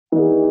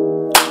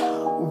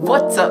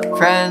What's up,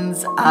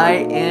 friends?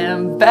 I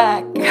am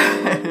back.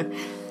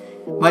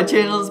 My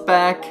channel's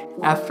back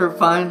after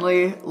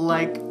finally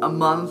like a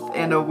month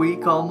and a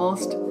week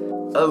almost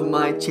of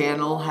my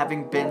channel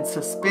having been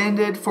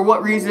suspended. For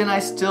what reason, I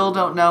still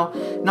don't know.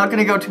 Not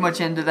gonna go too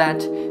much into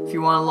that. If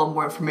you want a little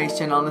more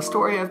information on the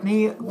story of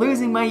me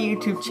losing my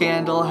YouTube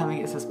channel, having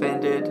it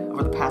suspended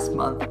over the past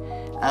month,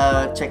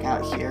 check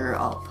out here.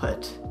 I'll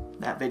put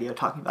that video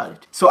talking about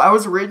it. So I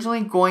was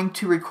originally going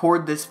to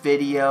record this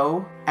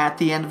video at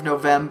the end of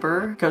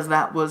November because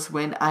that was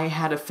when I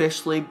had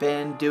officially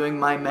been doing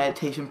my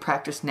meditation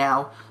practice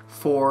now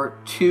for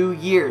 2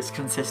 years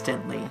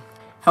consistently.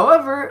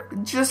 However,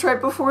 just right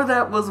before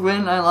that was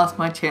when I lost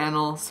my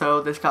channel, so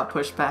this got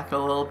pushed back a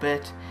little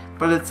bit.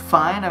 But it's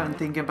fine, I've been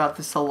thinking about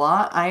this a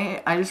lot.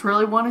 I just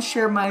really want to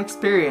share my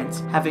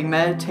experience having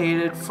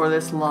meditated for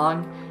this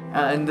long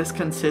and this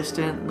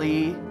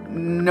consistently.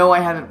 No,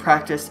 I haven't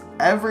practiced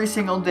every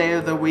single day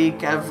of the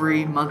week,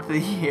 every month of the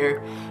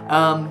year.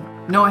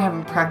 No, I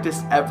haven't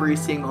practiced every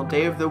single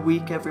day of the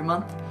week, every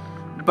month.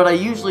 But I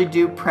usually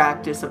do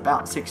practice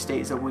about 6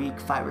 days a week,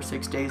 5 or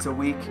 6 days a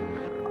week.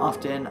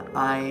 Often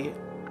I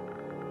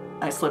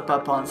slip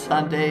up on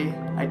Sunday.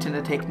 I tend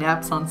to take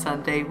naps on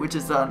Sunday, which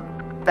is a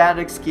bad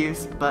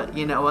excuse, but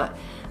you know what?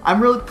 I'm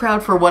really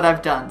proud for what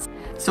I've done.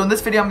 So in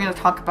this video, I'm going to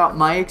talk about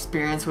my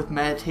experience with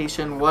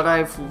meditation, what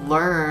I've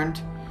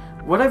learned,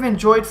 what I've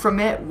enjoyed from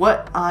it,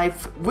 what I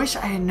wish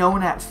I had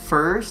known at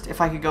first,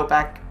 if I could go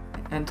back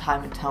in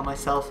time and tell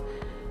myself,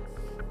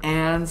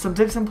 and some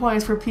tips and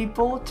points for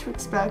people to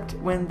expect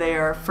when they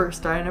are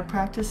first starting to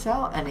practice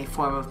out any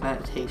form of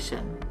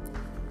meditation.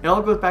 It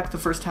all goes back to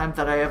the first time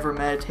that I ever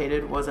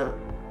meditated was a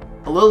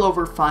little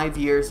over 5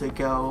 years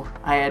ago.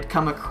 I had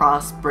come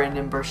across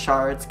Brendon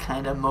Burchard's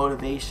kind of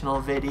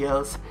motivational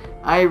videos.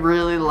 I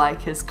really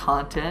like his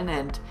content,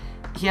 and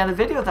he had a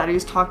video that he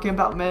was talking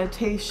about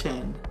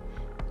meditation.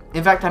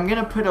 In fact, I'm going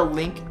to put a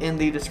link in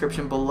the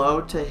description below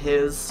to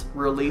his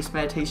release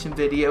meditation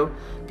video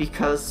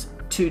because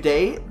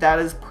today that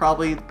is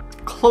probably the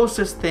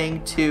closest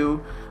thing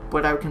to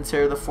what I would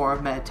consider the form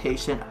of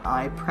meditation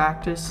I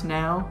practice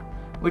now.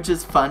 Which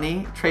is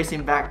funny,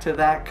 tracing back to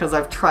that, because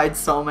I've tried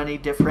so many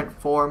different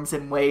forms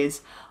and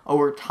ways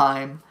over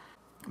time.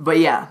 But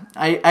yeah,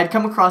 I'd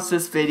come across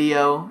this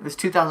video, it was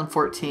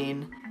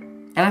 2014,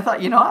 and I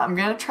thought, you know what, I'm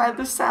going to try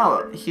this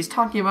out. He's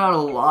talking about a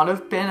lot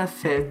of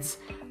benefits,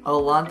 a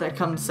lot that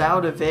comes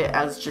out of it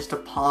as just a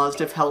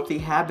positive, healthy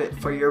habit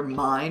for your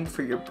mind,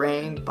 for your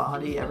brain,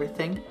 body,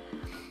 everything.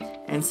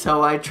 And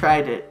so I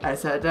tried it. I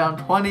sat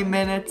down 20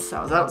 minutes,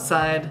 I was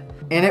outside,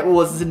 and it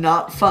was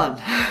not fun.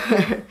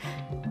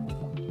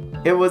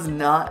 It was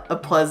not a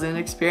pleasant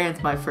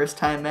experience my first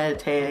time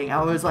meditating.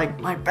 I was like,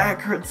 my back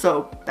hurts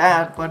so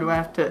bad. Why do I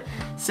have to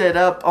sit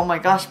up? Oh my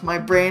gosh, my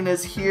brain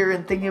is here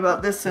and thinking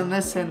about this and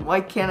this, and why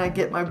can't I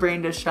get my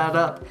brain to shut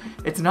up?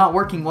 It's not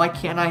working. Why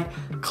can't I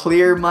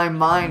clear my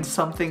mind?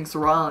 Something's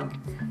wrong.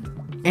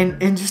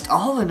 And just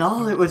all in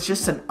all, it was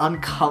just an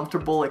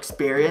uncomfortable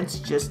experience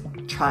just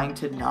trying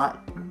to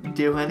not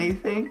do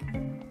anything.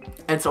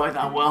 And so I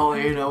thought, well,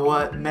 you know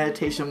what?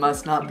 Meditation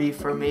must not be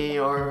for me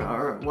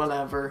or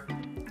whatever.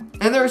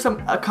 And there were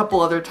a couple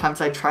other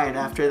times I tried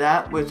after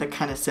that with a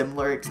kind of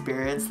similar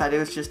experience that it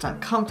was just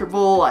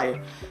uncomfortable.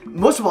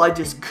 Most of all, I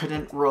just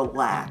couldn't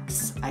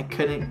relax. I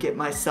couldn't get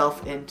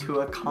myself into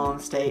a calm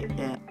state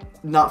and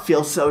not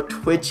feel so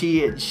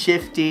twitchy and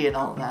shifty and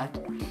all that.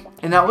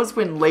 And that was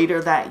when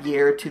later that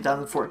year,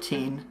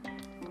 2014,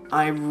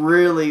 that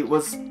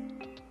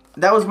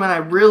was when I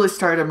really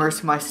started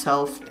immersing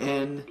myself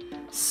in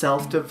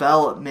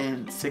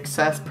self-development,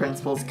 success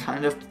principles,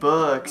 kind of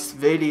books,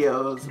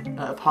 videos,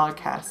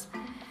 podcasts,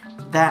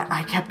 that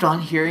I kept on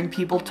hearing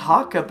people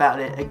talk about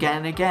it again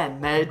and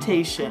again.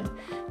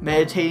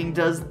 Meditating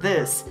does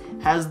this,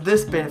 has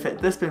this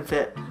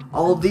benefit,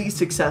 all these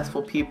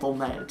successful people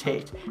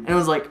meditate. And it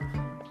was like,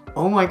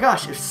 oh my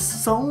gosh, if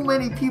so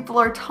many people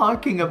are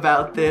talking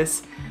about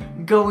this,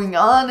 going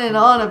on and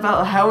on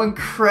about how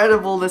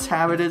incredible this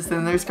habit is,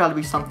 then there's got to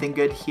be something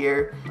good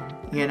here.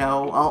 You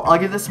know, I'll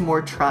give this some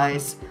more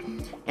tries.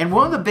 And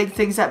one of the big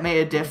things that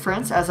made a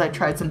difference as I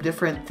tried some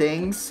different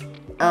things,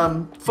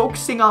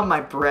 focusing on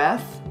my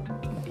breath,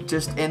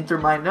 just in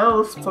through my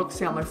nose,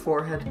 focusing on my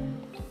forehead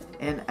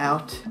and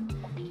out.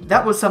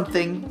 That was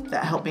something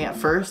that helped me at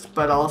first,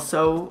 but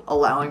also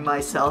allowing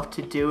myself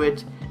to do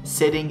it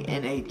sitting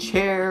in a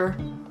chair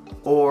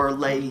or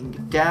laying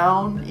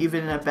down,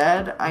 even in a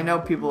bed. I know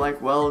people are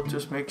like, well,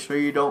 just make sure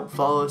you don't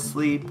fall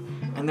asleep.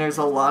 And there's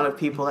a lot of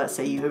people that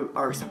say you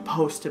are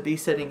supposed to be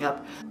sitting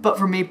up. But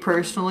for me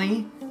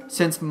personally,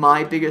 since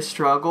my biggest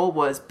struggle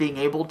was being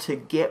able to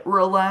get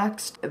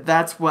relaxed,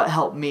 that's what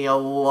helped me a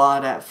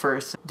lot at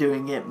first,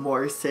 doing it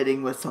more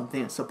sitting with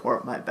something to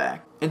support my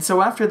back. And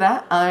so after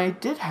that, I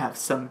did have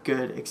some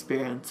good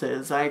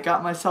experiences. I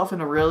got myself in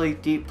a really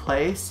deep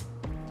place.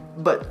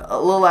 But a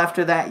little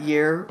after that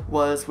year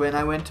was when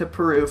I went to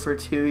Peru for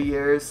 2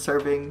 years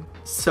serving.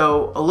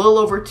 So a little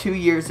over 2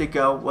 years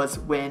ago was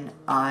when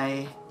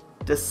I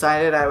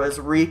decided I was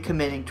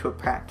recommitting to a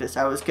practice.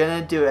 I was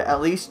gonna do it,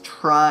 at least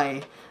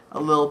try a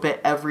little bit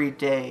every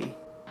day.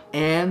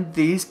 And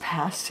these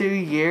past 2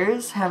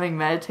 years, having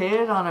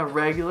meditated on a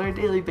regular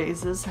daily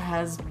basis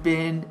has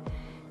been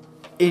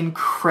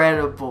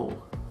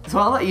incredible. So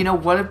I'll let you know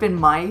what have been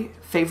my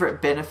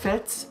favorite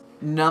benefits.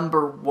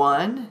 Number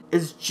 1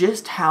 is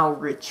just how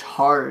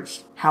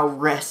recharged, how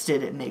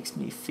rested it makes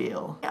me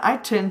feel. I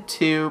tend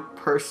to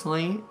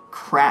personally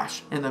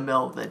crash in the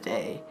middle of the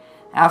day.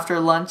 After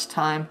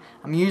lunchtime,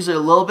 I'm usually a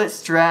little bit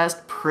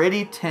stressed,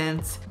 pretty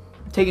tense.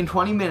 Taking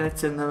 20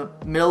 minutes in the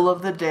middle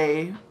of the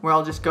day where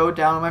I'll just go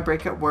down on my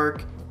break at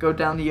work, go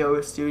down to the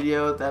yoga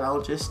studio, that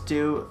I'll just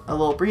do a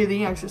little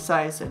breathing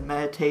exercise and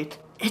meditate.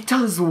 It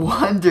does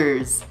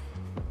wonders.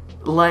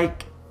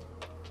 Like,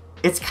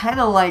 it's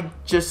kind of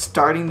like just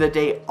starting the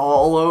day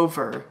all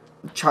over.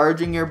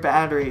 Charging your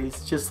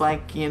batteries, just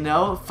like, you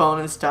know,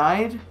 phone has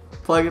died,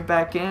 plug it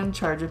back in,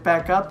 charge it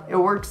back up, it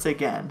works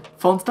again.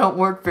 Phones don't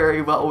work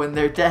very well when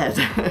they're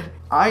dead.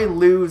 I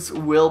lose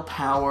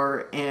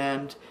willpower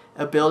and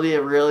ability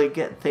to really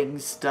get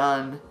things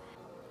done.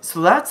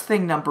 So that's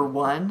thing number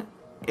 1,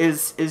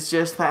 is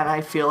just that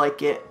I feel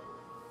like it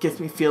gets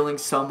me feeling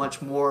so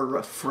much more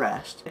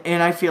refreshed.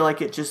 And I feel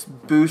like it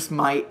just boosts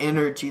my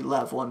energy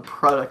level and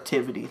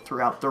productivity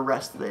throughout the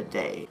rest of the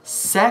day.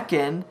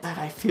 Second, that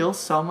I feel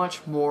so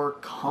much more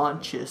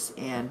conscious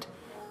and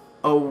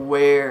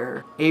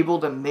aware, able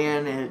to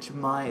manage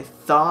my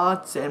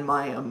thoughts and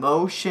my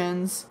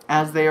emotions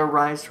as they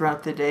arise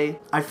throughout the day.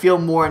 I feel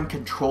more in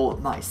control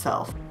of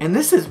myself. And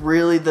this is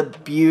really the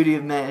beauty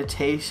of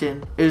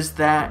meditation, is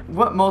that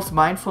what most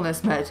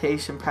mindfulness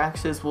meditation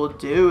practices will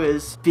do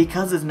is,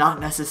 because it's not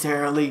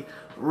necessarily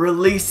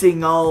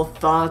releasing all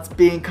thoughts,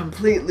 being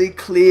completely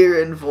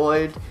clear and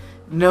void.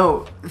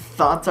 No,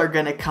 thoughts are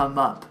gonna come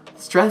up.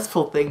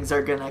 Stressful things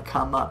are gonna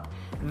come up.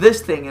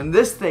 This thing and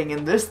this thing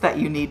and this that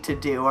you need to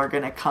do are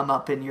going to come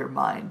up in your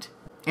mind.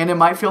 And it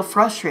might feel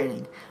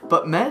frustrating,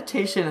 but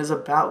meditation is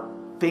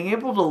about being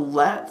able to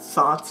let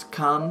thoughts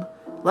come,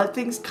 let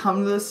things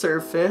come to the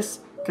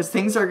surface, because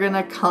things are going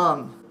to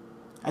come.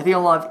 I think a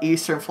lot of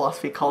Eastern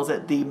philosophy calls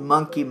it the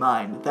monkey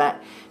mind,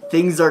 that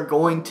things are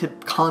going to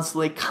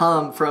constantly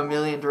come from a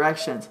million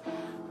directions.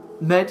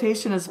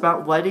 Meditation is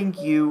about letting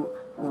you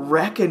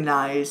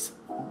recognize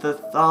the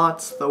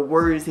thoughts, the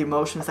worries, the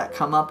emotions that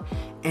come up,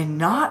 and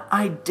not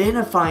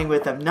identifying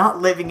with them,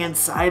 not living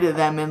inside of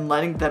them and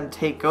letting them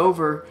take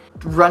over,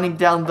 running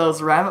down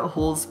those rabbit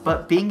holes,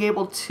 but being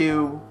able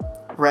to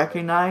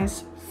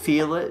recognize,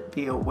 feel it,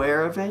 be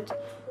aware of it,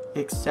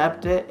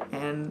 accept it,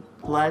 and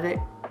let it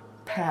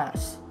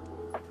pass.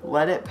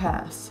 Let it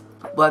pass.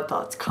 Let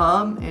thoughts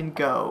come and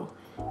go,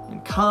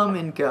 and come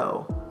and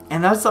go.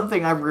 And that's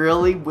something I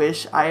really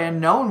wish I had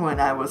known when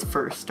I was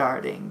first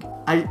starting.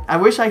 I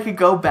wish I could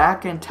go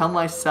back and tell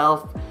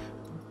myself,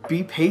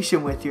 be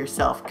patient with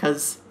yourself,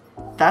 because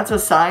that's a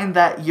sign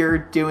that you're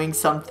doing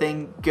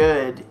something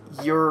good.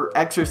 You're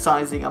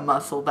exercising a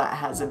muscle that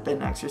hasn't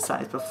been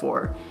exercised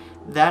before.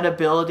 That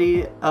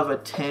ability of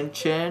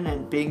attention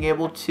and being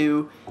able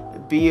to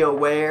be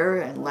aware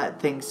and let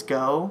things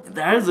go,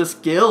 that is a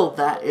skill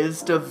that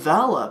is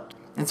developed.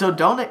 And so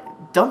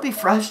don't be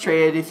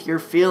frustrated if you're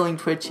feeling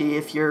twitchy,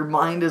 if your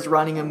mind is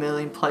running a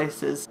million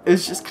places.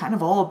 It's just kind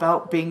of all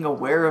about being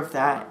aware of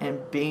that and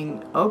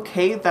being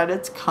okay that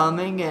it's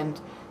coming and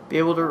be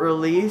able to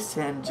release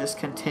and just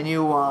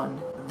continue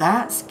on.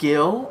 That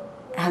skill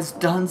has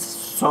done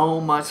so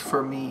much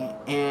for me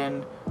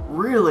in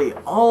really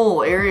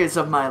all areas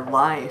of my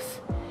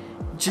life.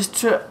 Just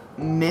to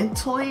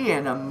mentally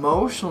and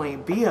emotionally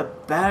be a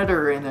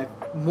better and a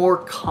more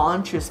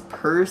conscious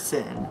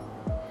person.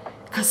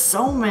 Because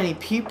so many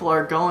people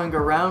are going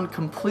around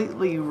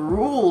completely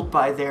ruled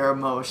by their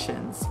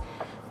emotions.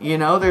 You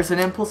know, there's an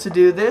impulse to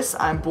do this,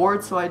 I'm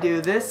bored so I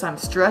do this, I'm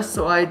stressed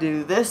so I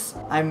do this,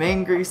 I'm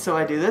angry so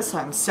I do this,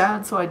 I'm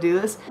sad so I do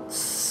this.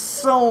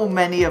 So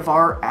many of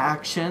our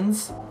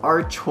actions,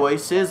 our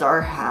choices,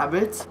 our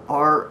habits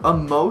are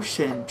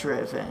emotion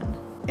driven.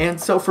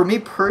 And so for me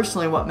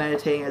personally, what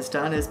meditating has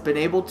done is been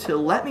able to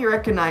let me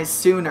recognize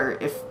sooner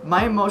if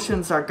my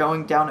emotions are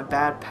going down a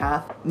bad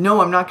path.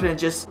 No, I'm not going to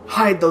just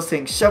hide those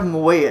things, shove them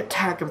away,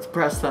 attack them,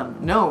 suppress them.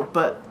 No,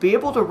 but be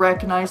able to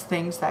recognize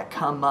things that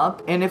come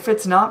up. And if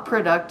it's not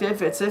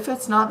productive, if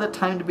it's not the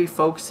time to be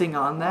focusing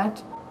on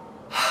that,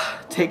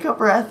 take a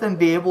breath and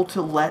be able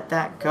to let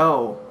that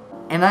go.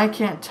 And I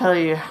can't tell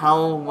you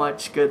how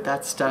much good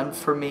that's done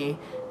for me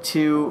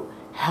to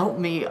help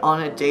me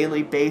on a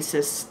daily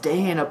basis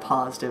stay in a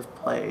positive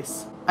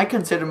place. I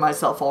consider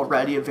myself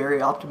already a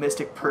very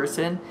optimistic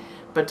person,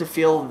 but to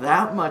feel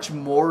that much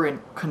more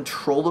in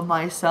control of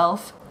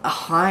myself, a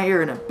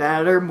higher and a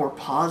better, more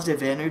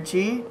positive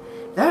energy,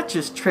 that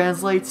just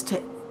translates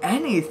to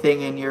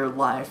anything in your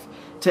life,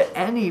 to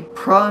any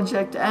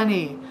project,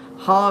 any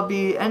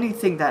hobby,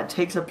 anything that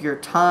takes up your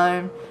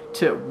time,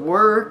 to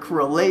work,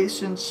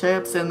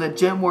 relationships, in the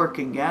gym,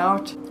 working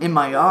out, in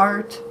my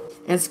art.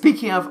 And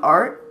speaking of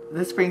art,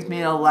 this brings me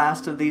to the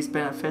last of these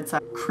benefits,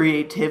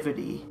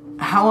 creativity.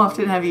 How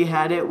often have you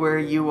had it where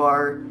you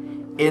are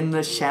in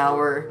the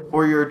shower,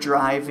 or you're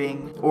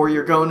driving, or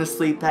you're going to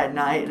sleep at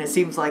night, and it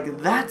seems like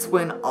that's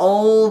when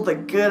all the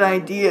good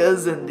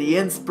ideas and the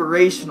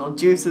inspirational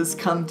juices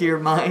come to your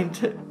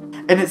mind.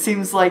 And it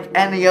seems like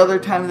any other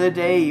time of the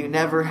day, you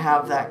never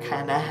have that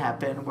kind of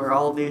happen, where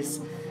all these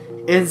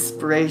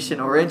inspiration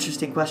or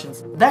interesting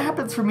questions. That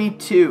happens for me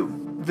too.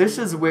 This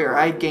is where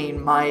I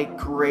gain my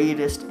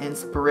greatest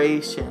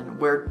inspiration,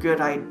 where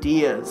good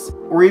ideas,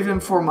 or even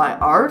for my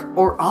art,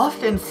 or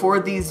often for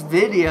these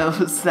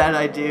videos that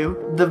I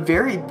do, the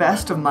very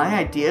best of my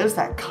ideas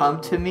that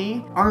come to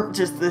me aren't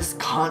just this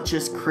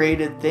conscious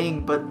created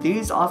thing, but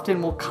these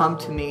often will come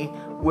to me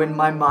when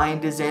my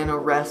mind is in a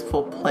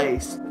restful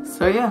place.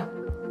 So yeah,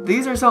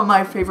 these are some of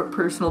my favorite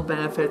personal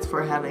benefits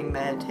for having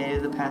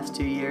meditated the past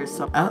 2 years.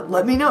 So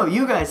let me know,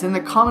 you guys, in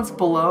the comments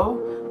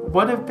below,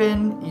 what have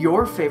been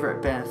your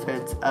favorite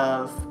benefits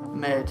of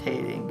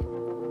meditating?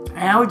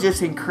 And I would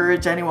just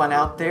encourage anyone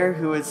out there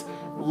who is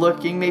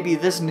looking maybe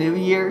this new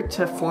year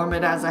to form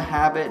it as a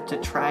habit, to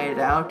try it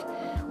out.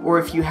 Or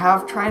if you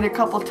have tried a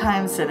couple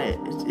times and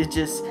it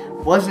just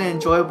wasn't an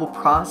enjoyable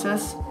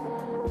process,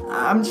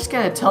 I'm just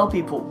going to tell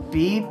people,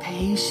 be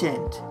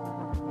patient.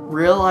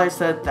 Realize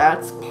that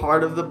that's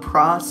part of the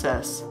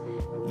process.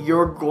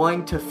 You're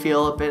going to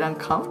feel a bit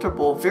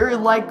uncomfortable, very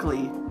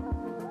likely.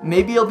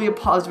 Maybe it'll be a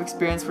positive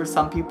experience for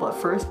some people at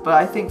first, but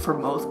I think for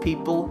most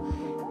people,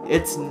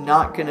 it's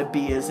not going to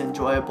be as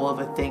enjoyable of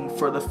a thing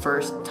for the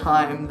first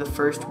time, the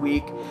first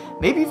week,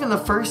 maybe even the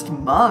first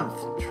month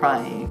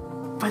trying.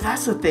 But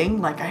that's the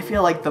thing, like, I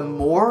feel like the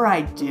more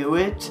I do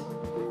it,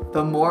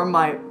 the more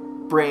my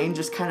brain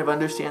just kind of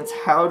understands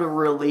how to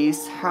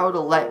release, how to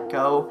let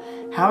go,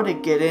 how to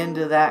get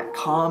into that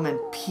calm and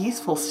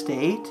peaceful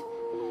state,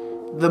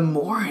 the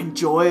more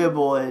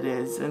enjoyable it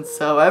is. And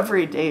so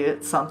every day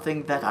it's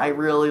something that I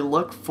really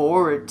look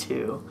forward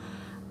to.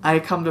 I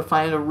come to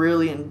find it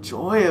really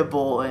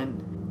enjoyable.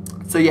 And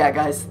so yeah,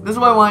 guys, this is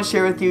what I want to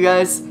share with you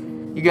guys.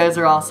 You guys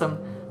are awesome.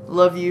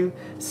 Love you.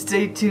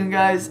 Stay tuned,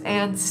 guys,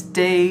 and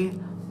stay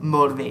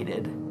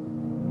motivated.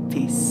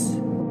 Peace.